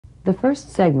The first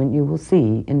segment you will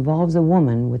see involves a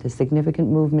woman with a significant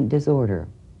movement disorder.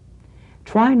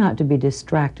 Try not to be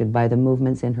distracted by the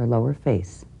movements in her lower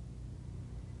face.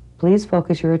 Please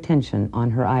focus your attention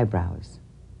on her eyebrows.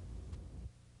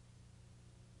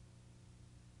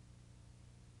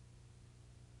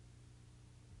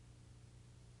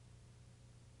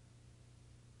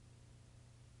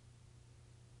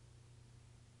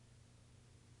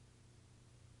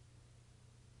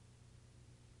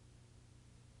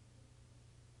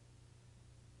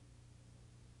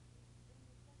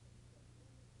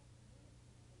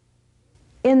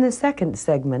 In the second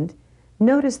segment,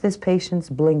 notice this patient's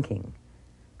blinking.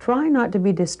 Try not to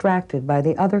be distracted by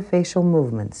the other facial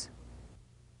movements.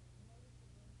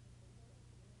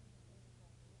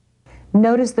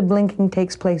 Notice the blinking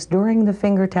takes place during the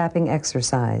finger tapping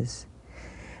exercise.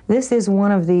 This is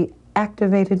one of the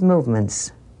activated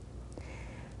movements.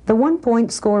 The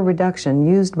 1-point score reduction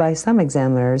used by some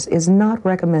examiners is not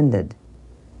recommended.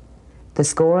 The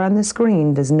score on the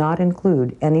screen does not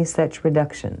include any such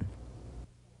reduction.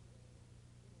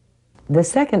 The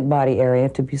second body area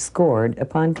to be scored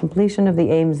upon completion of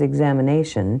the Ames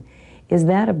examination is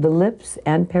that of the lips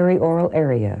and perioral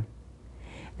area.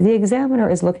 The examiner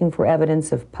is looking for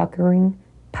evidence of puckering,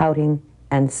 pouting,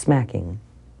 and smacking.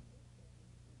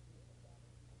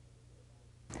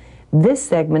 This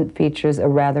segment features a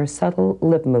rather subtle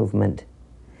lip movement.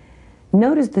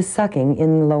 Notice the sucking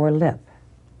in the lower lip.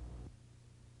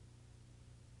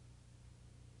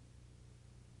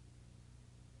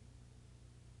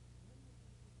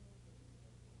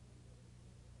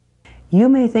 You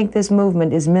may think this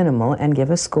movement is minimal and give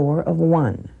a score of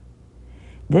 1.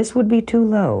 This would be too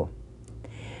low.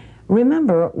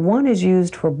 Remember, 1 is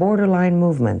used for borderline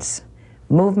movements,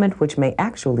 movement which may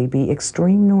actually be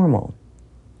extreme normal.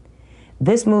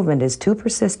 This movement is too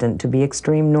persistent to be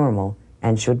extreme normal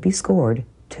and should be scored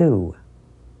 2.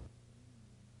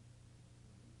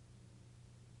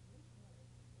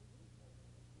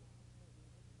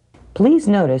 Please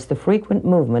notice the frequent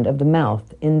movement of the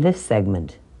mouth in this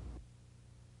segment.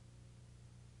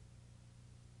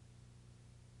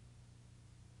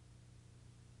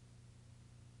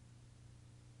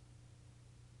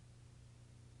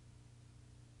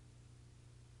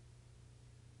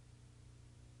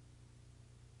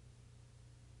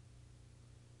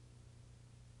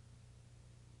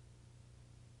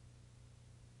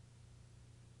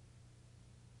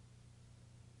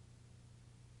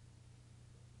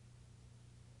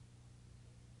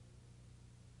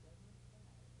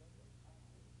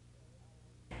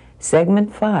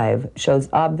 Segment 5 shows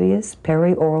obvious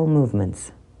perioral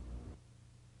movements.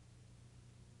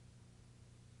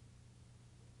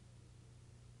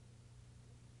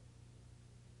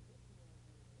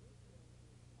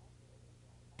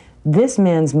 This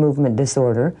man's movement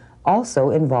disorder also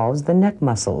involves the neck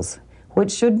muscles,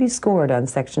 which should be scored on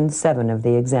Section 7 of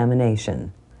the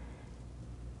examination.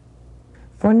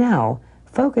 For now,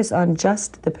 focus on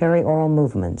just the perioral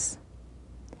movements.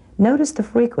 Notice the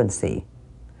frequency,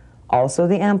 also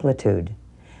the amplitude,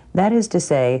 that is to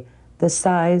say, the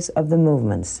size of the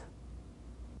movements.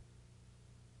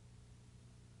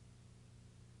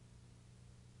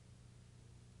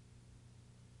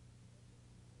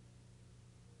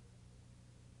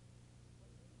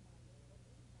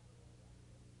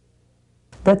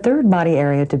 The third body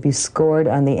area to be scored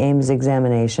on the Ames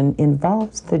examination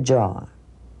involves the jaw.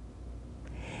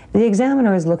 The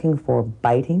examiner is looking for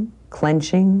biting,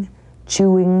 clenching,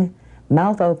 chewing,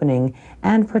 mouth opening,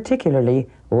 and particularly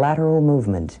lateral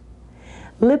movement.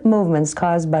 Lip movements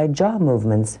caused by jaw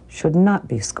movements should not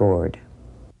be scored.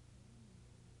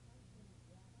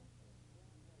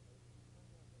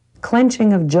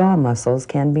 Clenching of jaw muscles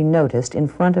can be noticed in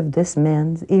front of this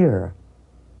man's ear.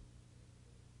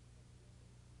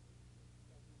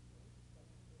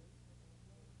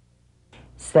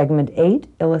 Segment 8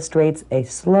 illustrates a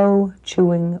slow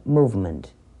chewing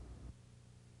movement.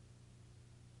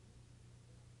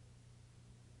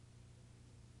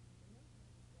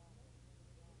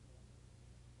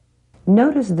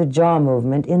 Notice the jaw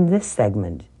movement in this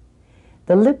segment.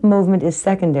 The lip movement is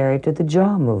secondary to the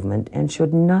jaw movement and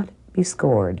should not be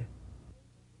scored.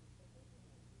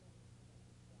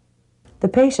 The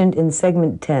patient in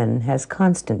segment 10 has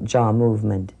constant jaw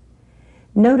movement.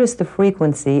 Notice the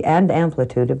frequency and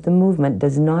amplitude of the movement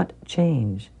does not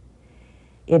change.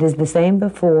 It is the same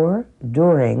before,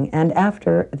 during, and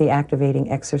after the activating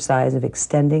exercise of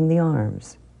extending the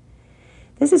arms.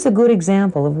 This is a good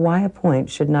example of why a point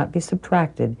should not be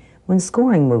subtracted when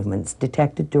scoring movements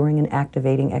detected during an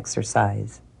activating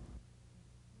exercise.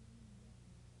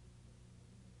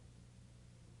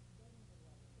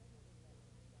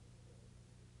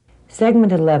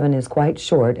 Segment 11 is quite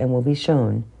short and will be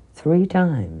shown 3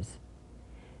 times.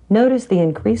 Notice the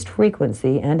increased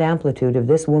frequency and amplitude of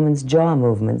this woman's jaw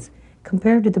movements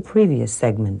compared to the previous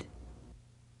segment.